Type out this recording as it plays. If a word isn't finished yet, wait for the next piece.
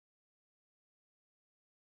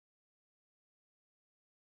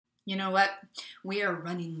You know what? We are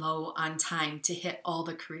running low on time to hit all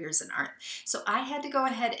the careers in art. So I had to go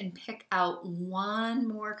ahead and pick out one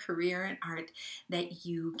more career in art that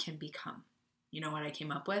you can become. You know what I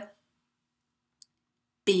came up with?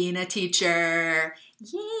 Being a teacher.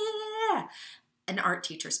 Yeah! An art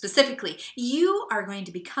teacher specifically. You are going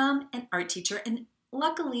to become an art teacher, and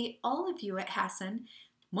luckily all of you at Hassan,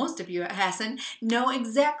 most of you at Hassan, know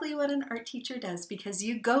exactly what an art teacher does because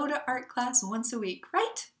you go to art class once a week,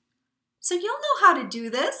 right? So you'll know how to do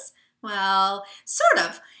this. Well, sort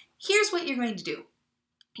of. Here's what you're going to do.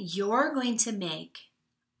 You're going to make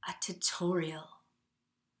a tutorial.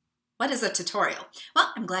 What is a tutorial?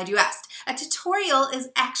 Well, I'm glad you asked. A tutorial is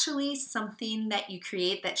actually something that you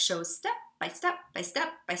create that shows step by step by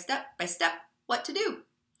step by step by step what to do.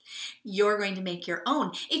 You're going to make your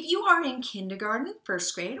own. If you are in kindergarten,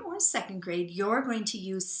 first grade, or second grade, you're going to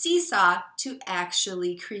use Seesaw to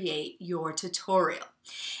actually create your tutorial.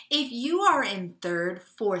 If you are in third,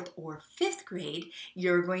 fourth, or fifth grade,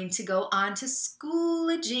 you're going to go on to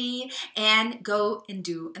Schoology and go and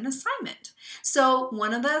do an assignment. So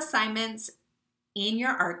one of the assignments in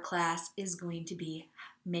your art class is going to be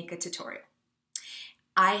make a tutorial.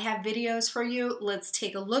 I have videos for you. Let's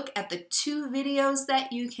take a look at the 2 videos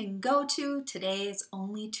that you can go to. Today is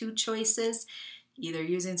only 2 choices, either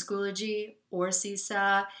using Schoology or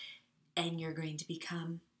Seesaw, and you're going to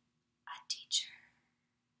become a teacher.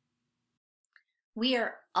 We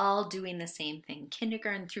are all doing the same thing,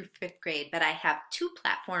 kindergarten through 5th grade, but I have 2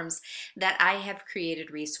 platforms that I have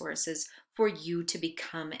created resources for you to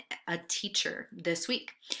become a teacher this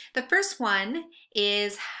week. The first one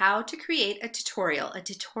is how to create a tutorial. A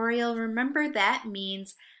tutorial, remember, that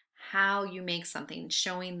means how you make something,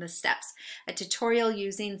 showing the steps. A tutorial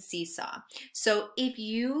using Seesaw. So if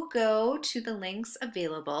you go to the links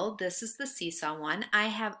available, this is the Seesaw one. I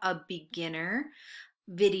have a beginner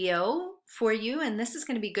video for you, and this is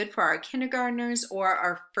going to be good for our kindergartners or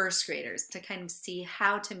our first graders to kind of see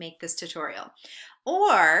how to make this tutorial.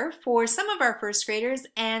 Or for some of our first graders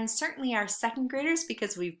and certainly our second graders,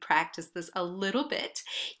 because we've practiced this a little bit,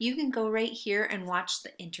 you can go right here and watch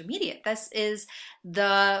the intermediate. This is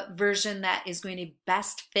the version that is going to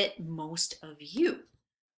best fit most of you.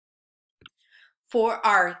 For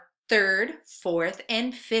our third, fourth,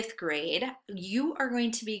 and fifth grade, you are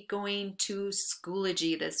going to be going to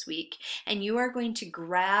Schoology this week, and you are going to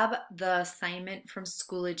grab the assignment from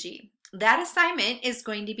Schoology. That assignment is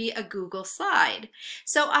going to be a Google slide.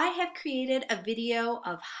 So I have created a video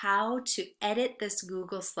of how to edit this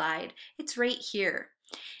Google slide. It's right here.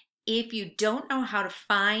 If you don't know how to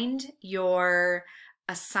find your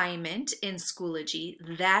assignment in Schoology,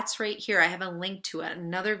 that's right here. I have a link to it,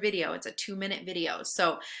 another video. It's a 2-minute video.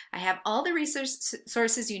 So I have all the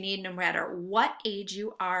resources you need no matter what age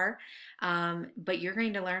you are, but you're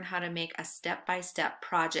going to learn how to make a step-by-step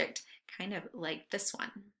project kind of like this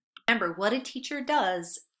one. Remember, what a teacher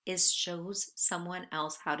does is shows someone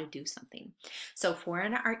else how to do something. So for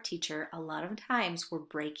an art teacher, a lot of times we're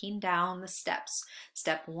breaking down the steps.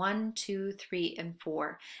 Step 1, 2, 3, and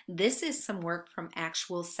 4. This is some work from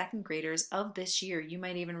actual second graders of this year. You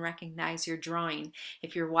might even recognize your drawing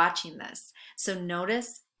if you're watching this. So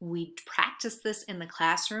notice we practice this in the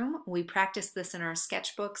classroom, we practice this in our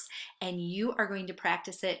sketchbooks, and you are going to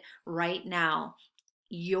practice it right now.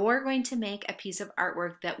 You're going to make a piece of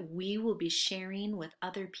artwork that we will be sharing with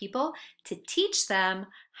other people to teach them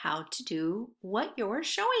how to do what you're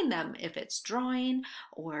showing them. If it's drawing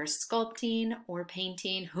or sculpting or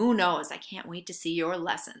painting, who knows? I can't wait to see your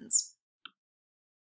lessons.